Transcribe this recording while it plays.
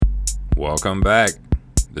Welcome back.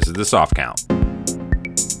 This is the soft count. So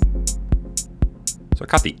I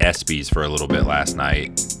caught the ESPYs for a little bit last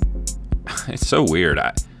night. It's so weird.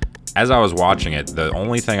 As I was watching it, the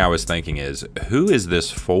only thing I was thinking is, who is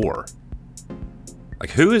this for?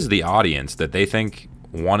 Like, who is the audience that they think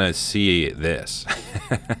want to see this?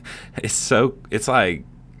 It's like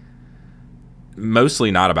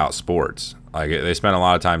mostly not about sports. Like, they spend a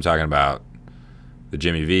lot of time talking about the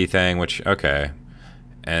Jimmy V thing, which, okay.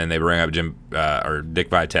 And they bring up Dick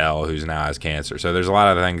Vitale, who's now has cancer. So there's a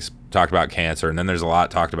lot of things talked about cancer, and then there's a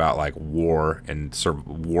lot talked about like war and sort of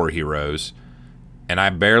war heroes. And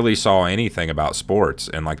I barely saw anything about sports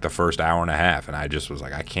in like the first hour and a half, and I just was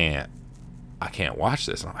like, I can't watch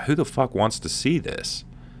this. I'm like, who the fuck wants to see this?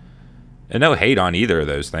 And no hate on either of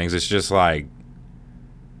those things. It's just like,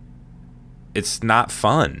 it's not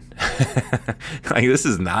fun. Like, this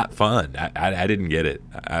is not fun. I didn't get it.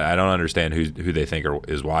 I don't understand who they think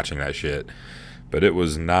is watching that shit. But it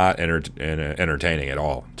was not entertaining at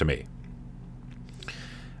all to me.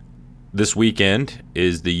 This weekend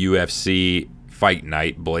is the UFC Fight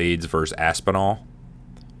Night, Blades versus Aspinall.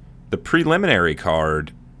 The preliminary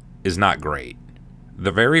card is not great.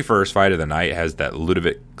 The very first fight of the night has that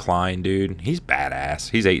Ludovic Klein dude. He's badass.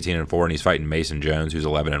 He's 18-4, and he's fighting Mason Jones, who's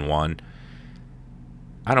 11-1.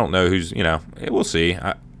 I don't know who's, we'll see.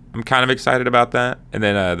 I'm kind of excited about that. And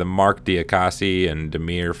then the Mark Diakasi and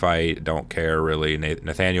Demir fight, don't care really.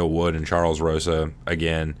 Nathaniel Wood and Charles Rosa,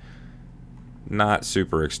 again, not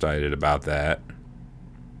super excited about that.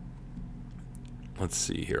 Let's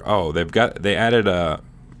see here. Oh, they added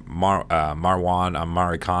Marwan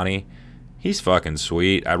Amarikani. He's fucking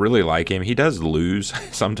sweet. I really like him. He does lose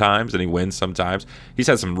sometimes, and he wins sometimes. He's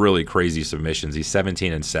had some really crazy submissions. He's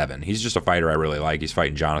 17-7. He's just a fighter I really like. He's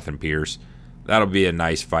fighting Jonathan Pierce. That'll be a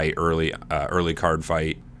nice fight, early card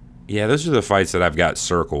fight. Yeah, those are the fights that I've got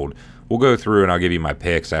circled. We'll go through, and I'll give you my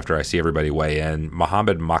picks after I see everybody weigh in.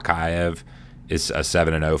 Muhammad Makayev is a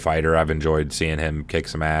 7-0 fighter. I've enjoyed seeing him kick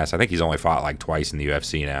some ass. I think he's only fought like twice in the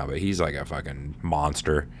UFC now, but he's like a fucking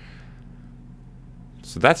monster.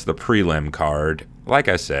 So that's the prelim card. Like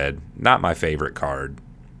I said, not my favorite card,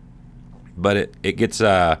 but it gets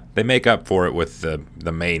they make up for it with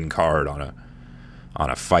the main card on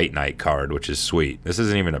a fight night card, which is sweet. This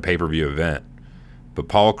isn't even a pay-per-view event, but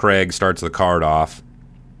Paul Craig starts the card off.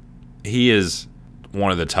 He is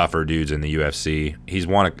one of the tougher dudes in the UFC.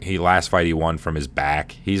 Last fight he won from his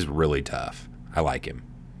back. He's really tough. I like him.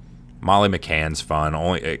 Molly McCann's fun.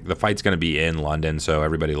 The fight's going to be in London, so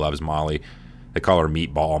everybody loves Molly. They call her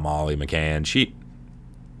Meatball Molly McCann. She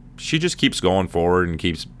just keeps going forward and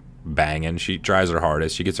keeps banging. She tries her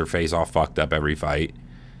hardest. She gets her face all fucked up every fight.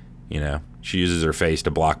 She uses her face to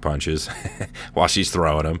block punches while she's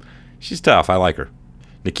throwing them. She's tough. I like her.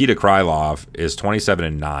 Nikita Krylov is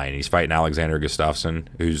 27-9. He's fighting Alexander Gustafsson,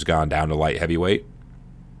 who's gone down to light heavyweight.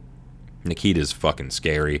 Nikita's fucking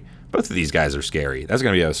scary. Both of these guys are scary. That's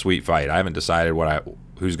going to be a sweet fight. I haven't decided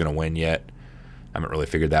who's going to win yet. I haven't really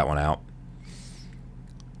figured that one out.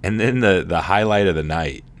 And then the highlight of the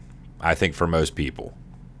night, I think for most people,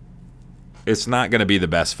 it's not going to be the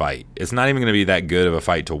best fight. It's not even going to be that good of a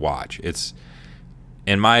fight to watch. It's,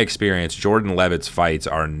 in my experience, Jordan Levitt's fights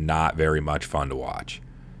are not very much fun to watch.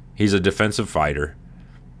 He's a defensive fighter.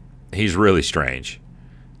 He's really strange.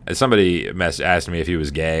 Somebody asked me if he was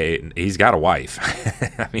gay. He's got a wife.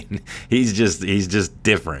 I mean, he's just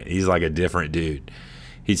different. He's like a different dude.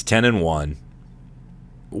 He's 10-1.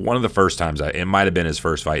 One of the first times, it might have been his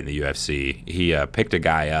first fight in the UFC, he picked a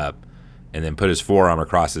guy up and then put his forearm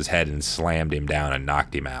across his head and slammed him down and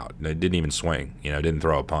knocked him out. It didn't even swing, didn't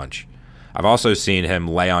throw a punch. I've also seen him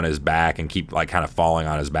lay on his back and keep like kind of falling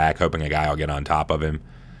on his back, hoping a guy will get on top of him.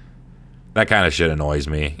 That kind of shit annoys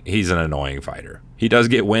me. He's an annoying fighter. He does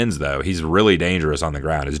get wins, though. He's really dangerous on the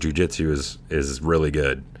ground. His jiu-jitsu is really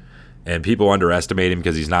good. And people underestimate him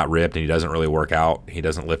because he's not ripped and he doesn't really work out. He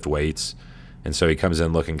doesn't lift weights. And so he comes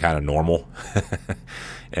in looking kind of normal.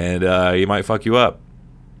 And he might fuck you up.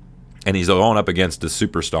 And he's going up against the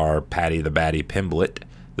superstar, Paddy the Baddy Pimblett.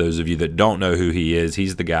 Those of you that don't know who he is,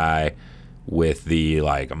 he's the guy with the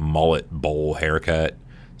like mullet bowl haircut.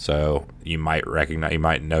 So you might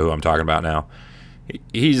know who I'm talking about now.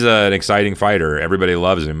 He's an exciting fighter. Everybody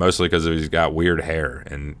loves him, mostly because he's got weird hair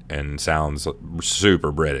and sounds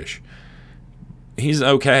super British. He's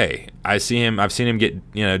okay. I've seen him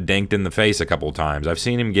get dinked in the face a couple of times. I've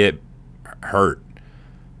seen him get hurt.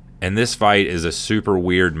 And this fight is a super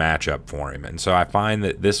weird matchup for him. And so I find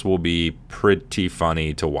that this will be pretty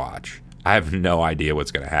funny to watch. I have no idea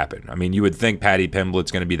what's going to happen. I mean, you would think Paddy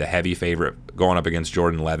Pimblett's going to be the heavy favorite going up against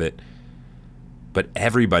Jordan Levitt. But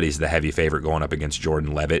everybody's the heavy favorite going up against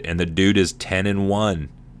Jordan Levitt, and the dude is 10-1.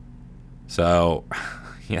 So,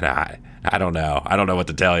 I don't know. I don't know what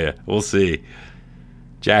to tell you. We'll see.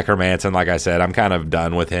 Jack Hermanson, like I said, I'm kind of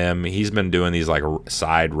done with him. He's been doing these like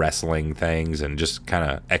side wrestling things and just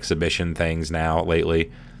kind of exhibition things now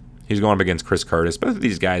lately. He's going up against Chris Curtis. Both of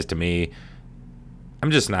these guys, to me,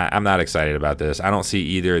 I'm not excited about this. I don't see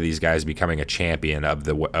either of these guys becoming a champion of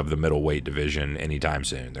the middleweight division anytime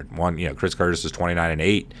soon. Chris Curtis is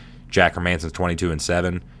 29-8, Jack Hermanson's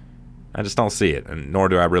 22-7. I just don't see it, and nor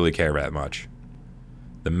do I really care that much.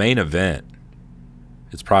 The main event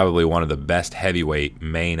is probably one of the best heavyweight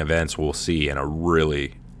main events we'll see in a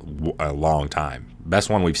long time. Best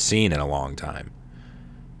one we've seen in a long time.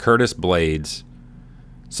 Curtis Blades.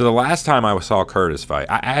 So the last time I saw Curtis fight,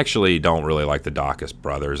 I actually don't really like the Dacus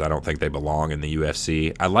brothers. I don't think they belong in the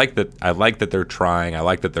UFC. I like that they're trying. I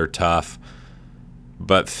like that they're tough.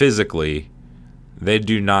 But physically, they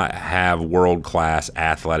do not have world-class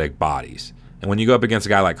athletic bodies. And when you go up against a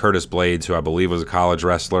guy like Curtis Blades, who I believe was a college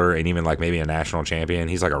wrestler and even like maybe a national champion,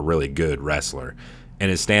 he's like a really good wrestler. And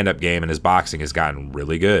his stand-up game and his boxing has gotten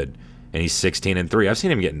really good. And he's 16-3. I've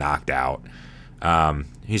seen him get knocked out.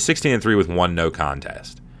 He's 16-3 with one no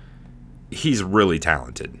contest. He's really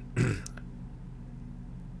talented.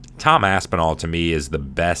 Tom Aspinall, to me, is the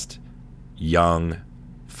best young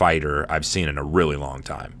fighter I've seen in a really long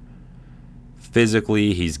time.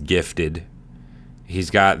 Physically, he's gifted. He's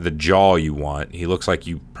got the jaw you want. He looks like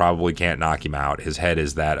you probably can't knock him out. His head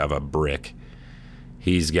is that of a brick.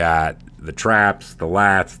 He's got the traps, the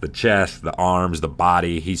lats, the chest, the arms, the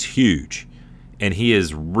body. He's huge. And he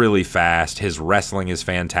is really fast. His wrestling is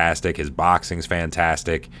fantastic. His boxing's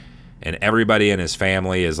fantastic. And everybody in his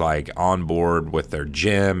family is like on board with their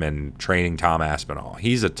gym and training Tom Aspinall.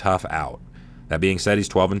 He's a tough out. That being said, he's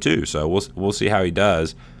 12-2, so we'll see how he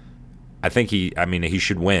does. I think he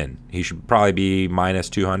should win. He should probably be minus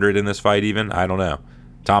 200 in this fight even. I don't know.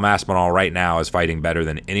 Tom Aspinall right now is fighting better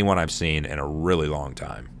than anyone I've seen in a really long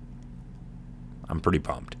time. I'm pretty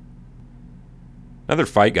pumped. Another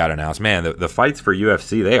fight got announced. Man, the fights for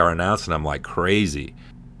UFC, they are announcing them like crazy.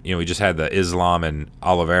 We just had the Islam and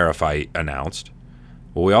Oliveira fight announced.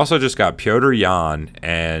 Well, we also just got Petr Yan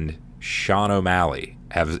and Sean O'Malley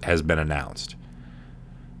has been announced.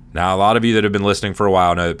 Now, a lot of you that have been listening for a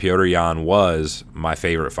while know that Petr Yan was my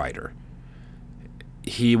favorite fighter.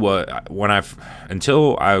 He was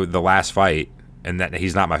the last fight, and that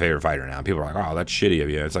he's not my favorite fighter now. People are like, "Oh, that's shitty of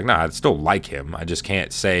you." It's like, no, I still like him. I just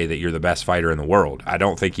can't say that you're the best fighter in the world. I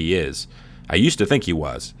don't think he is. I used to think he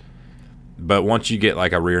was. But once you get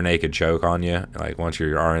like a rear naked choke on you, like once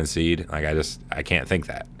you're RNC'd, like I can't think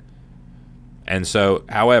that. And so,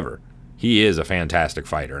 however, he is a fantastic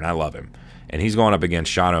fighter, and I love him. And he's going up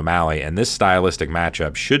against Sean O'Malley, and this stylistic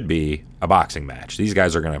matchup should be a boxing match. These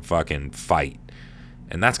guys are going to fucking fight,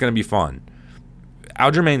 and that's going to be fun.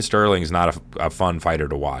 Aljamain Sterling is not a fun fighter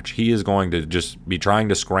to watch. He is going to just be trying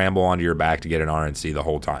to scramble onto your back to get an RNC the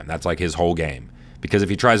whole time. That's like his whole game. Because if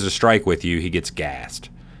he tries to strike with you, he gets gassed.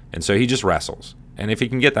 And so he just wrestles. And if he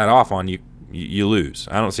can get that off on you, you lose.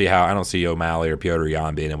 I don't see O'Malley or Petr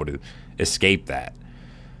Yan being able to escape that.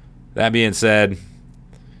 That being said,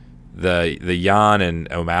 the Yan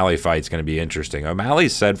and O'Malley fight's going to be interesting.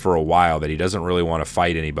 O'Malley's said for a while that he doesn't really want to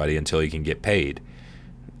fight anybody until he can get paid.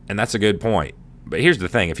 And that's a good point. But here's the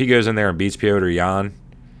thing. If he goes in there and beats Petr Yan,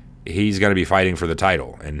 he's going to be fighting for the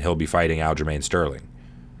title, and he'll be fighting Aljamain Sterling.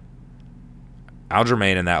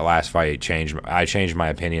 Aljamain in that last fight I changed my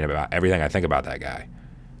opinion about everything I think about that guy.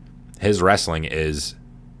 His wrestling is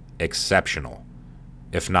exceptional,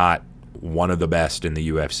 if not one of the best in the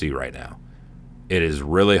UFC right now. It is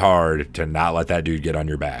really hard to not let that dude get on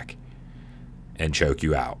your back and choke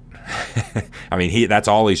you out. I mean, that's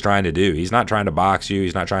all he's trying to do. He's not trying to box you.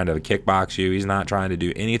 He's not trying to kickbox you. He's not trying to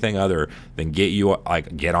do anything other than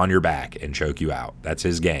get on your back and choke you out. That's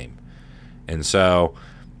his game. And so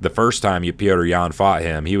the first time Petr Yan fought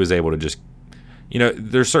him, he was able to just,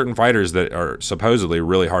 there's certain fighters that are supposedly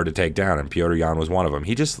really hard to take down, and Petr Yan was one of them.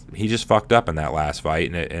 He just fucked up in that last fight,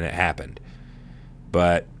 and it happened.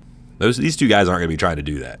 But these two guys aren't going to be trying to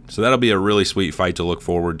do that. So that'll be a really sweet fight to look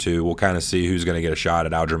forward to. We'll kind of see who's going to get a shot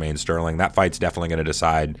at Aljamain Sterling. That fight's definitely going to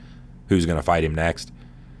decide who's going to fight him next.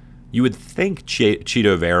 You would think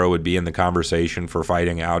Chito Vera would be in the conversation for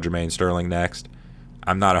fighting Aljamain Sterling next.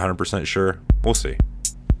 I'm not 100% sure. We'll see.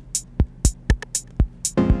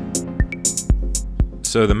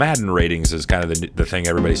 So the Madden ratings is kind of the thing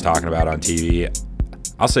everybody's talking about on TV.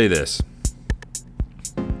 I'll say this.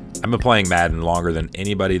 I've been playing Madden longer than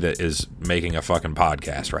anybody that is making a fucking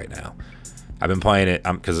podcast right now. I've been playing it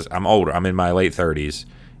because I'm older. I'm in my late 30s,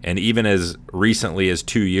 And even as recently as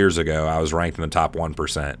 2 years ago, I was ranked in the top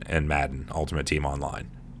 1% in Madden Ultimate Team Online,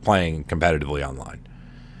 playing competitively online.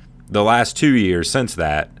 The last 2 years since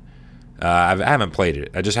that, I haven't played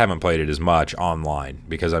it. I just haven't played it as much online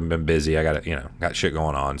because I've been busy. I got shit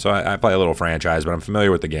going on. So I play a little franchise, but I'm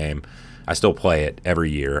familiar with the game. I still play it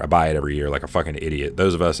every year. I buy it every year like a fucking idiot.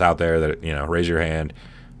 Those of us out there that, raise your hand.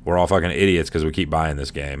 We're all fucking idiots because we keep buying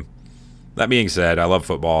this game. That being said, I love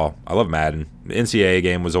football. I love Madden. The NCAA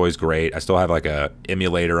game was always great. I still have like a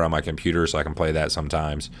emulator on my computer so I can play that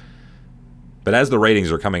sometimes. But as the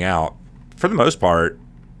ratings are coming out, for the most part,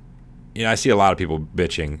 I see a lot of people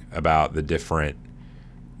bitching about the different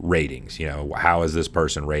ratings. How is this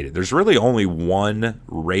person rated? There's really only one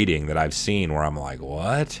rating that I've seen where I'm like,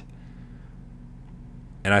 what?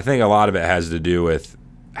 And I think a lot of it has to do with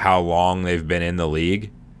how long they've been in the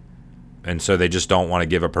league. And so they just don't want to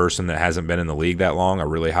give a person that hasn't been in the league that long a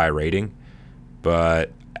really high rating.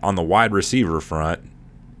 But on the wide receiver front,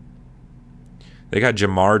 they got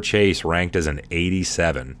Jamar Chase ranked as an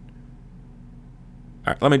 87.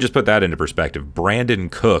 All right, let me just put that into perspective. Brandon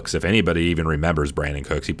Cooks, if anybody even remembers Brandon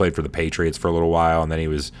Cooks, he played for the Patriots for a little while, and then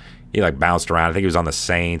he bounced around. I think he was on the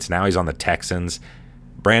Saints. Now he's on the Texans.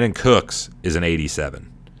 Brandon Cooks is an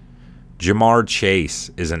 87. Jamar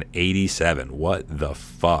Chase is an 87. What the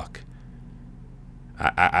fuck?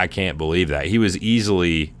 I can't believe that. He was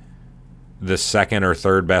easily the second or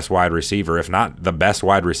third best wide receiver, if not the best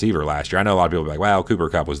wide receiver last year. I know a lot of people be like, well, Cooper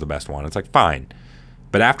Kupp was the best one. It's like, fine.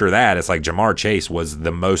 But after that, it's like Jamar Chase was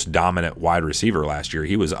the most dominant wide receiver last year.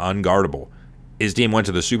 He was unguardable. His team went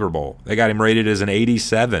to the Super Bowl. They got him rated as an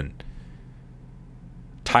 87.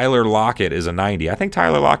 Tyler Lockett is a 90. I think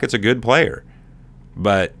Tyler Lockett's a good player.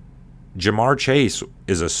 But Jamar Chase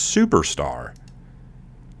is a superstar.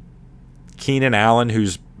 Keenan Allen,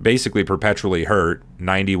 who's basically perpetually hurt,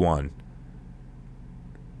 91.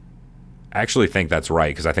 I actually think that's right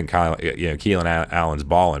because I think Keenan Allen's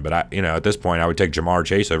balling. But at this point, I would take Jamar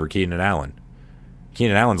Chase over Keenan Allen.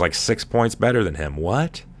 Keenan Allen's like 6 points better than him.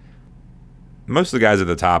 What? Most of the guys at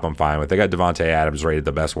the top, I'm fine with. They got Devontae Adams rated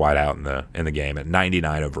the best wideout in the game at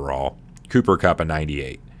 99 overall. Cooper Kupp a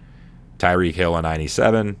 98. Tyreek Hill a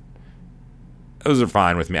 97. Those are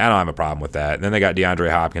fine with me. I don't have a problem with that. And then they got DeAndre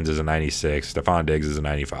Hopkins as a 96. Stephon Diggs is a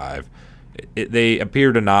 95. They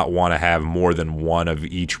appear to not want to have more than one of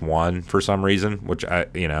each one for some reason, which,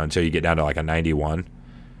 until you get down to like a 91.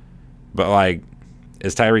 But,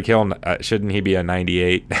 is Tyreek Hill, shouldn't he be a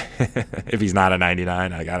 98 if he's not a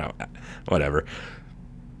 99? Whatever.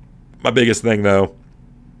 My biggest thing, though,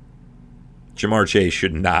 Jamar Chase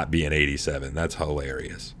should not be an 87. That's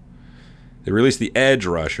hilarious. They released the edge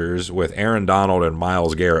rushers with Aaron Donald and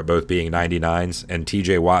Myles Garrett both being 99s and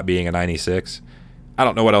TJ Watt being a 96. I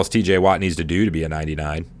don't know what else TJ Watt needs to do to be a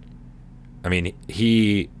 99. I mean,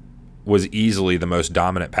 he was easily the most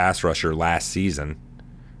dominant pass rusher last season.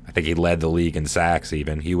 I think he led the league in sacks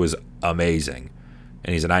even. He was amazing.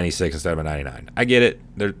 And he's a 96 instead of a 99. I get it.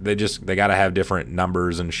 They got to have different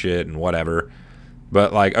numbers and shit and whatever.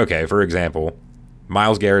 But, okay, for example,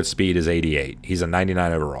 Myles Garrett's speed is 88. He's a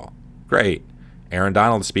 99 overall. Great. Aaron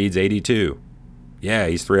Donald's speed's 82. Yeah,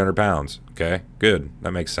 he's 300 pounds. Okay, good.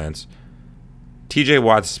 That makes sense. TJ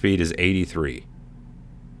Watt's speed is 83.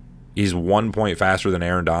 He's 1 point faster than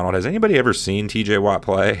Aaron Donald. Has anybody ever seen TJ Watt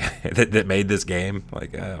play that made this game?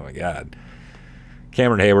 Oh my God.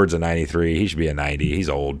 Cameron Hayward's a 93. He should be a 90. He's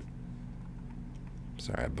old.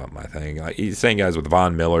 Sorry, I bumped my thing. He's saying guys with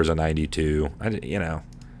Von Miller's a 92.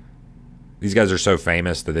 These guys are so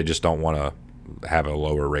famous that they just don't want to have a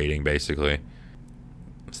lower rating, basically.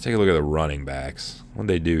 Let's take a look at the running backs. What'd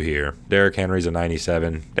they do here? Derrick Henry's a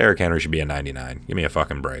 97. Derrick Henry should be a 99. Give me a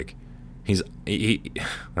fucking break.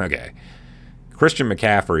 Okay. Christian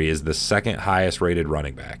McCaffrey is the second highest rated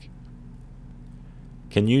running back.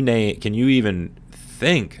 Can you even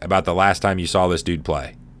think about the last time you saw this dude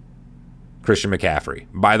play? Christian McCaffrey.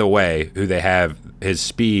 By the way, who they have, his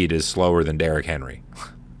speed is slower than Derrick Henry.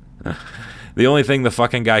 The only thing the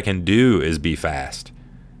fucking guy can do is be fast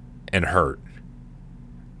and hurt.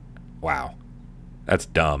 Wow. That's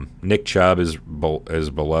dumb. Nick Chubb is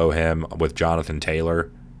below him with Jonathan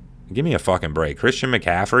Taylor. Give me a fucking break. Christian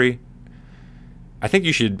McCaffrey, I think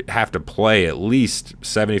you should have to play at least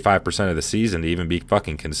 75% of the season to even be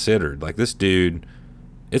fucking considered. This dude,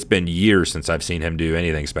 it's been years since I've seen him do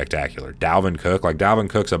anything spectacular. Dalvin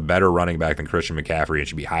Cook's a better running back than Christian McCaffrey and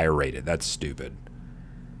should be higher rated. That's stupid.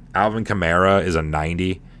 Alvin Kamara is a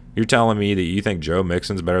 90. You're telling me that you think Joe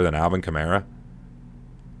Mixon's better than Alvin Kamara?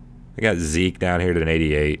 I got Zeke down here to an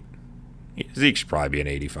 88. Zeke should probably be an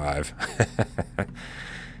 85.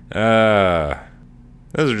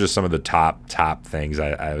 Those are just some of the top things.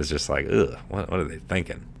 I was just like, ugh, what are they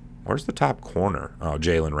thinking? Where's the top corner? Oh,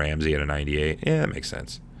 Jalen Ramsey at a 98. Yeah, that makes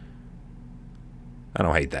sense. I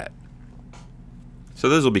don't hate that. So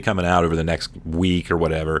those will be coming out over the next week or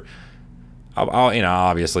whatever. I'll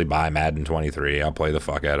obviously buy Madden 23. I'll play the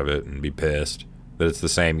fuck out of it and be pissed that it's the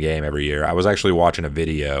same game every year. I was actually watching a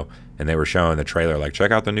video and they were showing the trailer, like,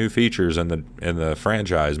 check out the new features in the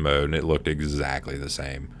franchise mode, and it looked exactly the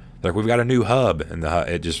same. Like, we've got a new hub, and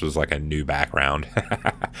it just was like a new background.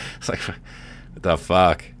 It's like, what the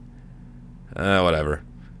fuck? Whatever.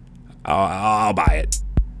 I'll buy it.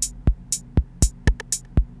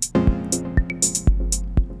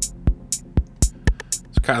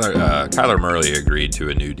 So Kyler Murray agreed to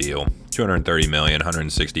a new deal, $230 million,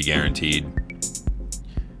 160 guaranteed.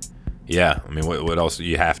 Yeah, I mean, what else?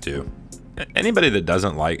 You have to. Anybody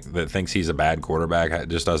that thinks he's a bad quarterback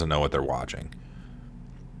just doesn't know what they're watching.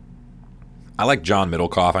 I like John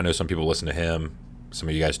Middlecoff. I know some people listen to him. Some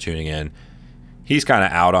of you guys tuning in. He's kind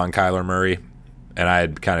of out on Kyler Murray, and I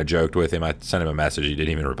had kind of joked with him. I sent him a message. He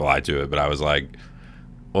didn't even reply to it, but I was like,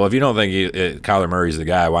 well, if you don't think Kyler Murray's the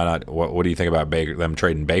guy, why not? What do you think about them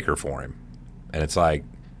trading Baker for him? And it's like,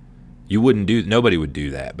 nobody would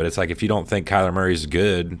do that. But it's like, if you don't think Kyler Murray's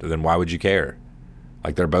good, then why would you care?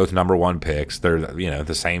 Like, they're both number one picks. They're,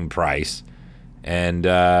 the same price. And,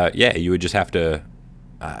 you would just have to,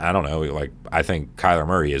 I don't know, like, I think Kyler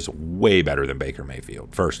Murray is way better than Baker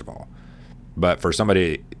Mayfield, first of all. But for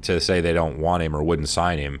somebody to say they don't want him or wouldn't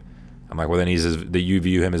sign him, I'm like, well, then you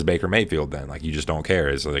view him as Baker Mayfield then. Like, you just don't care.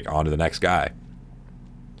 It's like, on to the next guy.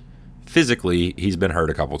 Physically, he's been hurt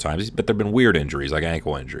a couple times, but there have been weird injuries, like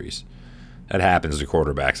ankle injuries. That happens to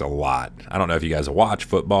quarterbacks a lot. I don't know if you guys watch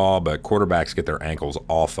football, but quarterbacks get their ankles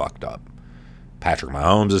all fucked up. Patrick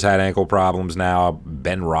Mahomes has had ankle problems now.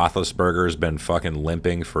 Ben Roethlisberger has been fucking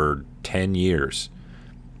limping for 10 years.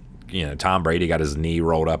 Tom Brady got his knee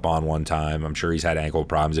rolled up on one time. I'm sure he's had ankle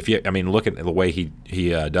problems. Look at the way he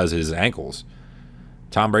does his ankles.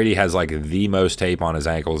 Tom Brady has like the most tape on his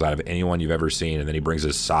ankles out of anyone you've ever seen, and then he brings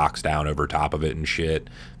his socks down over top of it and shit.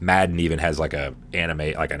 Madden even has like an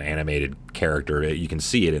animated character. You can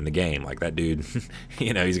see it in the game. Like, that dude,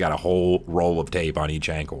 he's got a whole roll of tape on each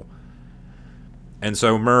ankle. And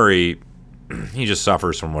so Murray, he just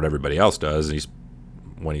suffers from what everybody else does.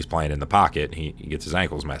 When he's playing in the pocket, he gets his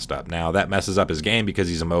ankles messed up. Now, that messes up his game because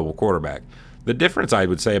he's a mobile quarterback. The difference I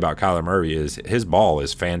would say about Kyler Murray is his ball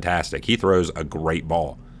is fantastic. He throws a great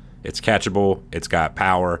ball. It's catchable. It's got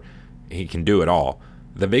power. He can do it all.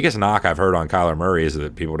 The biggest knock I've heard on Kyler Murray is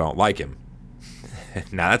that people don't like him.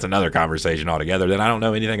 Now, that's another conversation altogether that I don't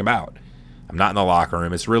know anything about. I'm not in the locker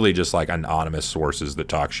room. It's really just like anonymous sources that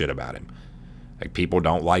talk shit about him. Like, people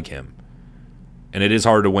don't like him. And it is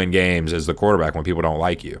hard to win games as the quarterback when people don't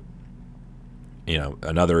like you.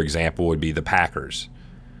 Another example would be the Packers.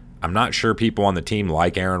 I'm not sure people on the team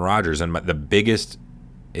like Aaron Rodgers. And the biggest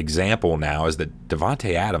example now is that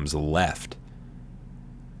Davante Adams left.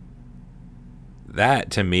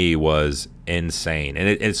 That, to me, was insane. And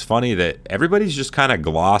it's funny that everybody's just kind of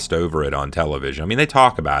glossed over it on television. I mean, they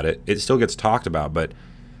talk about it. It still gets talked about, but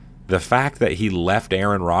the fact that he left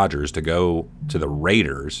Aaron Rodgers to go to the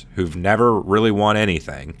Raiders, who've never really won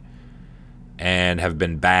anything and have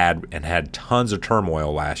been bad and had tons of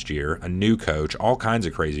turmoil last year, a new coach, all kinds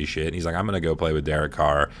of crazy shit. And he's like, I'm going to go play with Derek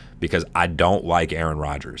Carr because I don't like Aaron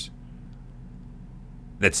Rodgers.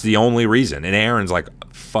 That's the only reason. And Aaron's like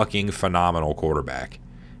a fucking phenomenal quarterback.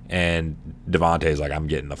 And Davante's like, I'm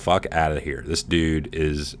getting the fuck out of here. This dude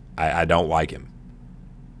is, I don't like him.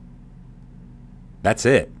 That's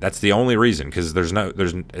it. That's the only reason, because there's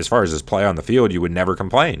as far as his play on the field, you would never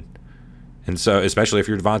complain. And so, especially if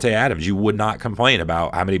you're Davante Adams, you would not complain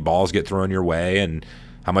about how many balls get thrown your way and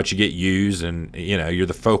how much you get used, and you're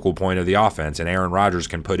the focal point of the offense, and Aaron Rodgers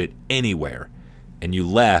can put it anywhere. And you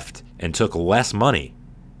left and took less money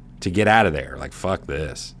to get out of there. Like, fuck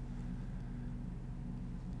this.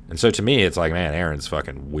 And so to me, it's like, man, Aaron's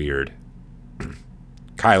fucking weird.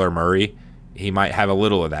 Kyler Murray, he might have a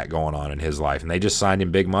little of that going on in his life, and they just signed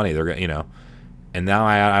him big money. They're and now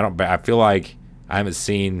I feel like I haven't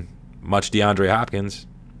seen much DeAndre Hopkins.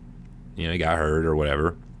 He got hurt or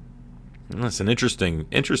whatever. It's an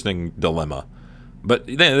interesting dilemma, but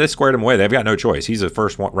they squared him away. They've got no choice. He's a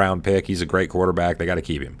first round pick. He's a great quarterback. They got to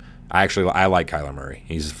keep him. I like Kyler Murray.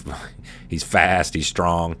 He's fast. He's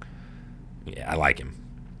strong. Yeah, I like him.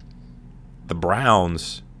 The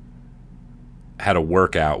Browns had a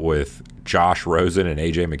workout with Josh Rosen and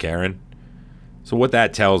AJ McCarron. So what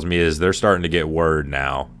that tells me is they're starting to get word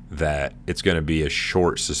now that it's going to be a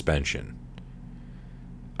short suspension.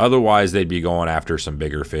 Otherwise, they'd be going after some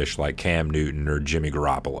bigger fish like Cam Newton or Jimmy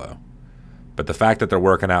Garoppolo. But the fact that they're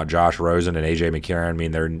working out Josh Rosen and A.J. McCarron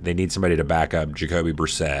mean they need somebody to back up Jacoby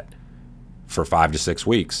Brissett for 5 to 6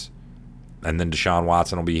 weeks. And then Deshaun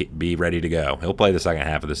Watson will be ready to go. He'll play the second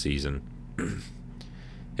half of the season.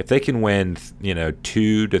 If they can win,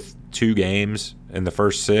 2 games in the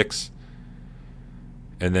first 6,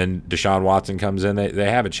 and then Deshaun Watson comes in, they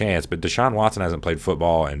have a chance. But Deshaun Watson hasn't played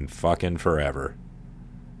football in fucking forever.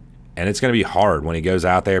 And it's going to be hard when he goes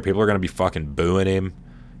out there. People are going to be fucking booing him.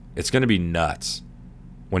 It's going to be nuts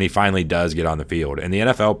when he finally does get on the field. And the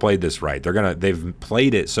NFL played this right. They've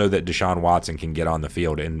played it so that Deshaun Watson can get on the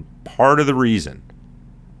field. And part of the reason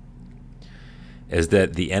is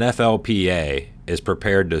that the NFLPA is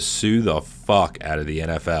prepared to sue the fuck out of the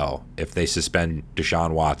NFL if they suspend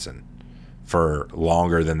Deshaun Watson for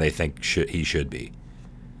longer than they think he should be.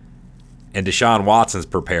 And Deshaun Watson's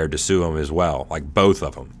prepared to sue him as well, like both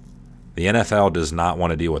of them. The NFL does not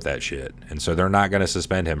want to deal with that shit. And so they're not going to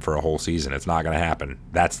suspend him for a whole season. It's not going to happen.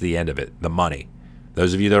 That's the end of it. The money.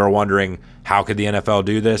 Those of you that are wondering, how could the NFL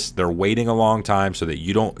do this? They're waiting a long time so that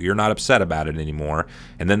you're not upset about it anymore.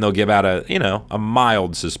 And then they'll give out a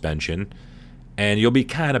mild suspension. And you'll be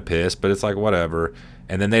kind of pissed, but it's like, whatever.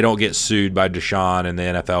 And then they don't get sued by Deshaun and the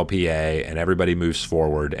NFLPA, and everybody moves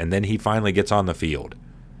forward. And then he finally gets on the field.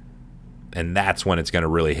 And that's when it's going to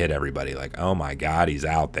really hit everybody. Like, oh my God, he's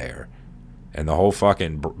out there. And the whole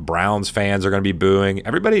fucking Browns fans are going to be booing.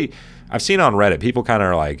 Everybody I've seen on Reddit, people kind of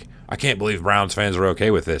are like, I can't believe Browns fans are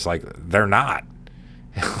okay with this. Like, they're not.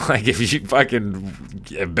 Like, if you fucking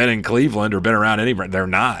have been in Cleveland or been around any brand, they're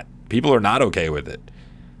not. People are not okay with it.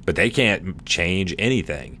 But they can't change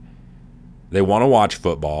anything. They want to watch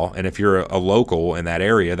football. And if you're a local in that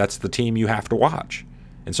area, that's the team you have to watch.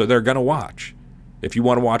 And so they're going to watch. If you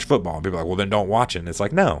want to watch football, and people are like, well, then don't watch it. And it's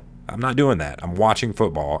like, no. I'm not doing that. I'm watching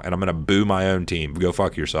football, and I'm going to boo my own team. Go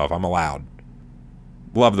fuck yourself. I'm allowed.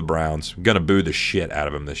 Love the Browns. I'm going to boo the shit out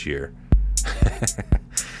of them this year.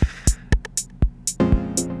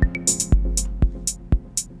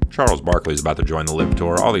 Charles Barkley's about to join the Live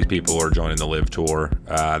Tour. All these people are joining the Live Tour.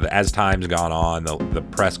 As time's gone on, the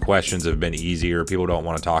press questions have been easier. People don't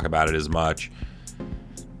want to talk about it as much.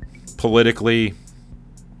 Politically,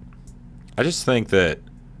 I just think that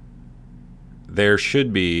there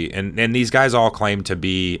should be, and these guys all claim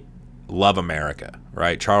to love America,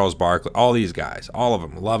 right? Charles Barkley, all these guys, all of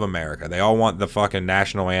them love America. They all want the fucking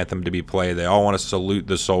national anthem to be played. They all want to salute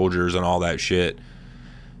the soldiers and all that shit.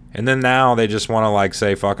 And then now they just want to like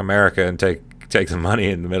say fuck America and take the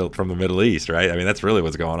money from the Middle East, right? I mean, that's really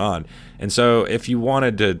what's going on. And so if you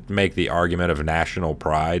wanted to make the argument of national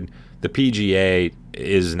pride, the PGA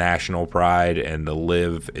is national pride and the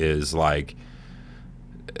Live is like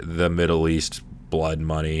the Middle East blood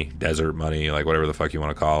money, desert money, like whatever the fuck you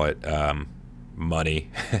want to call it, money.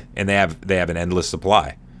 And they have an endless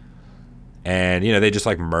supply. And they just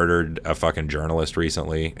like murdered a fucking journalist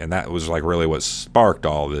recently, and that was like really what sparked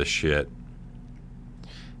all this shit.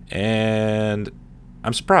 And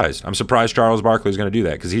I'm surprised Charles Barkley's going to do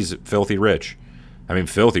that, because he's filthy rich.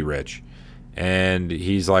 And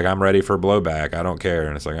he's like, I'm ready for blowback, I don't care.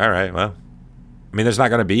 And it's like, all right, well, I mean, there's not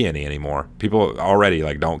going to be any anymore. People already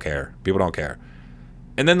like don't care. People don't care.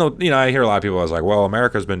 And then I hear a lot of people. I was like, well,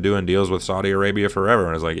 America's been doing deals with Saudi Arabia forever.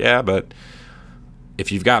 And it's like, yeah, but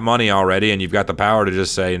if you've got money already and you've got the power to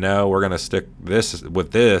just say no, we're going to stick this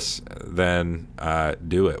with this, then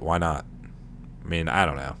do it. Why not? I mean, I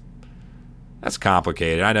don't know. That's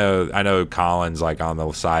complicated. I know Colin's like on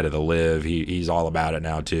the side of the Live. He's all about it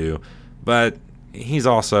now too, but he's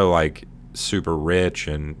also like super rich,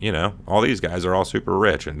 and all these guys are all super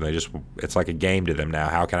rich, and it's like a game to them now.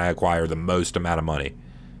 How can I acquire the most amount of money?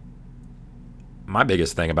 My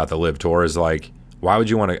biggest thing about the Live Tour is like, why would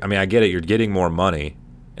you want to? I mean, I get it, you're getting more money,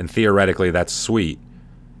 and theoretically that's sweet,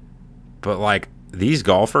 but like these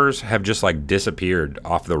golfers have just like disappeared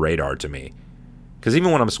off the radar to me. Because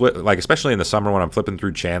even when I'm like, especially in the summer when I'm flipping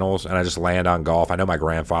through channels and I just land on golf, I know my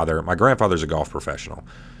grandfather's a golf professional.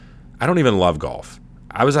 I don't even love golf.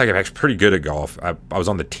 I was like actually pretty good at golf. I was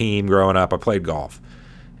on the team growing up. I played golf.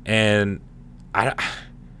 And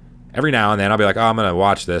every now and then I'll be like, oh, I'm going to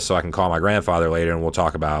watch this so I can call my grandfather later and we'll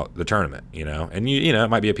talk about the tournament, And it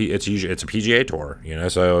might be it's a PGA Tour,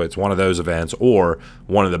 so it's one of those events or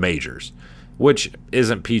one of the majors, which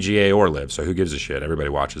isn't PGA or Live, so who gives a shit? Everybody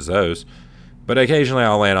watches those. But occasionally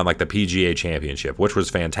I'll land on like the PGA Championship, which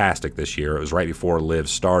was fantastic this year. It was right before Live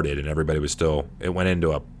started and everybody was it went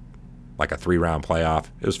into a 3-round playoff.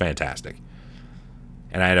 It was fantastic.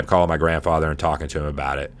 And I ended up calling my grandfather and talking to him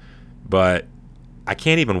about it. But I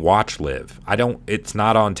can't even watch Live. It's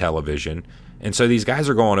not on television. And so these guys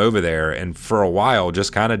are going over there and for a while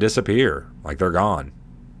just kind of disappear. Like they're gone.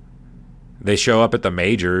 They show up at the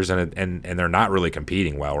majors and they're not really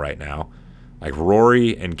competing well right now. Like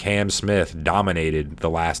Rory and Cam Smith dominated the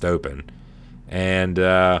last Open. And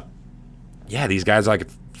these guys like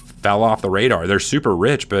fell off the radar. They're super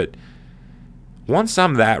rich, but once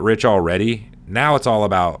I'm that rich already, now it's all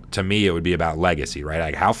about, to me, it would be about legacy, right?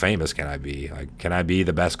 Like how famous can I be? Like, can I be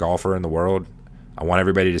the best golfer in the world? I want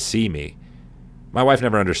everybody to see me. My wife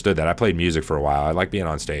never understood that. I played music for a while. I like being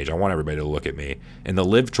on stage. I want everybody to look at me. And the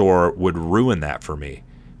Live Tour would ruin that for me.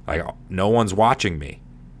 Like, no one's watching me.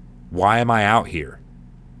 Why am I out here?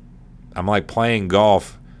 I'm like playing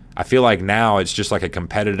golf. I feel like now it's just like a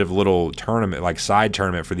competitive little tournament, like side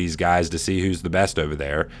tournament for these guys to see who's the best over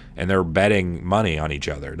there. And they're betting money on each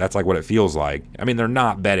other. That's like what it feels like. I mean, they're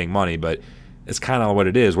not betting money, but it's kind of what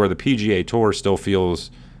it is, where the PGA Tour still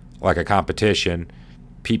feels like a competition.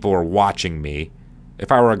 People are watching me.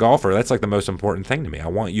 If I were a golfer, that's like the most important thing to me. I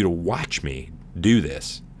want you to watch me do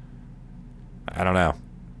this. I don't know.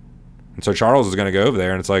 And so Charles is going to go over there,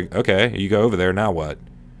 and it's like, okay, you go over there, now what?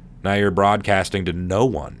 Now you're broadcasting to no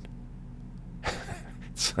one.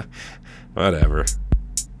 Whatever. So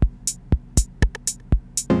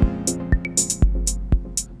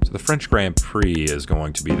the French Grand Prix is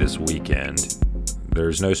going to be this weekend.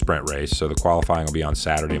 There's no sprint race, so the qualifying will be on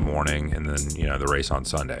Saturday morning, and then the race on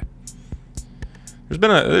Sunday.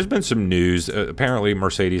 There's been some news. Apparently,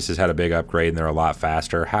 Mercedes has had a big upgrade, and they're a lot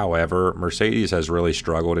faster. However, Mercedes has really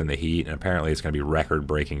struggled in the heat, and apparently it's going to be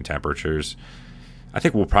record-breaking temperatures. I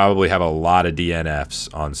think we'll probably have a lot of DNFs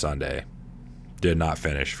on Sunday. Did not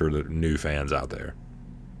finish for the new fans out there.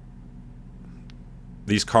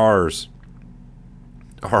 These cars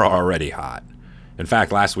are already hot. In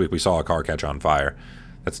fact, last week we saw a car catch on fire.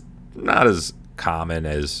 That's not as common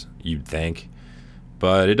as you'd think,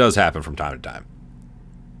 but it does happen from time to time.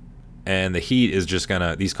 And the heat is just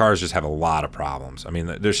these cars just have a lot of problems. I mean,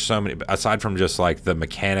 there's so many, aside from just like the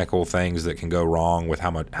mechanical things that can go wrong with how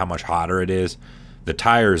much hotter it is, the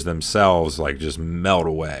tires themselves like just melt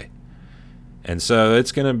away. And so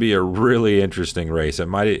it's going to be a really interesting race. It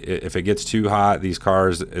might, if it gets too hot, these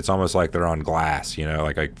cars, it's almost like they're on glass,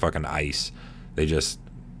 like fucking ice. They just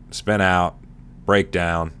spin out, break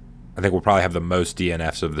down. I think we'll probably have the most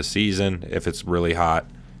DNFs of the season if it's really hot.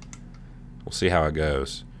 We'll see how it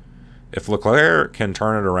goes. If Leclerc can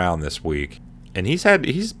turn it around this week, and he's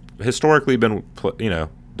historically been,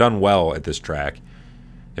 done well at this track.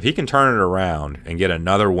 If he can turn it around and get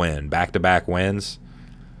another win, back-to-back wins,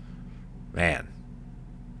 man,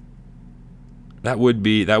 that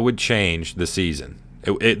would change the season.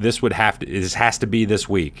 This has to be this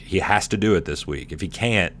week. He has to do it this week. If he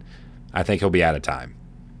can't, I think he'll be out of time.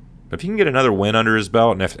 But if he can get another win under his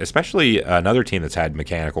belt, and especially another team that's had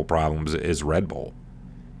mechanical problems is Red Bull.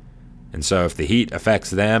 And so if the heat affects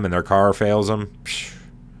them and their car fails them,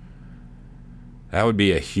 that would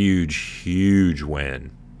be a huge, huge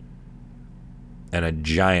win and a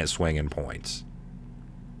giant swing in points.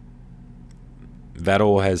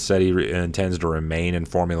 Vettel has said he intends to remain in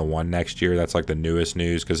Formula One next year. That's like the newest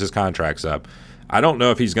news because his contract's up. I don't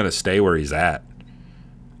know if he's going to stay where he's at.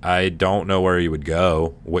 I don't know where he would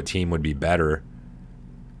go. What team would be better?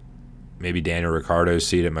 Maybe Daniel Ricciardo's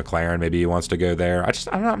seat at McLaren. Maybe he wants to go there.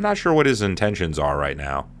 I'm not sure what his intentions are right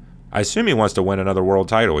now. I assume he wants to win another world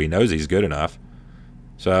title. He knows he's good enough.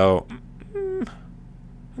 So,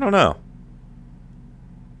 I don't know.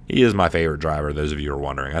 He is my favorite driver, those of you who are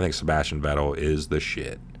wondering. I think Sebastian Vettel is the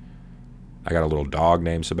shit. I got a little dog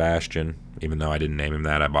named Sebastian, even though I didn't name him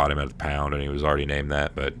that. I bought him at the pound, and he was already named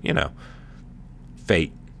that. But,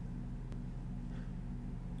 fate.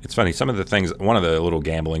 It's funny, some of the things, one of the little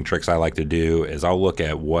gambling tricks I like to do is I'll look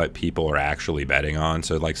at what people are actually betting on.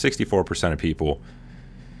 So like 64% of people,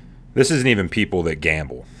 this isn't even people that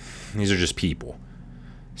gamble. These are just people.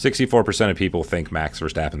 64% of people think Max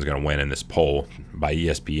Verstappen's going to win in this poll by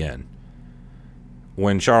ESPN.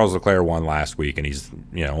 When Charles Leclerc won last week and he's,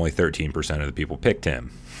 only 13% of the people picked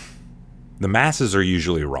him. The masses are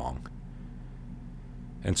usually wrong.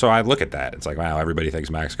 And so I look at that. It's like, wow, everybody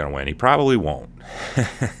thinks Max is going to win. He probably won't.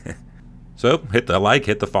 So hit the like,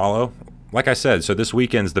 hit the follow. Like I said, so this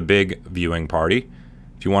weekend's the big viewing party.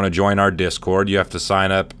 If you want to join our Discord, you have to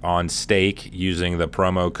sign up on Stake using the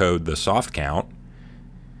promo code TheSoftCount.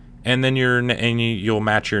 And then you'll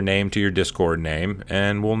match your name to your Discord name,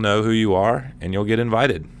 and we'll know who you are, and you'll get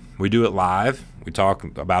invited. We do it live. We talk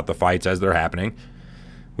about the fights as they're happening.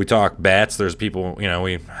 We talk bets. There's people, we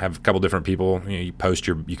have a couple different people. You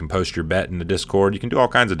can post your bet in the Discord. You can do all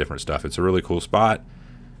kinds of different stuff. It's a really cool spot.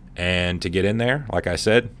 And to get in there, like I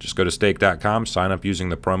said, just go to stake.com, sign up using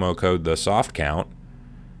the promo code TheSoftCount,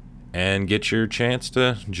 and get your chance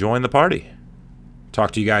to join the party.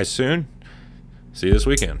 Talk to you guys soon. See you this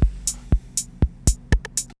weekend.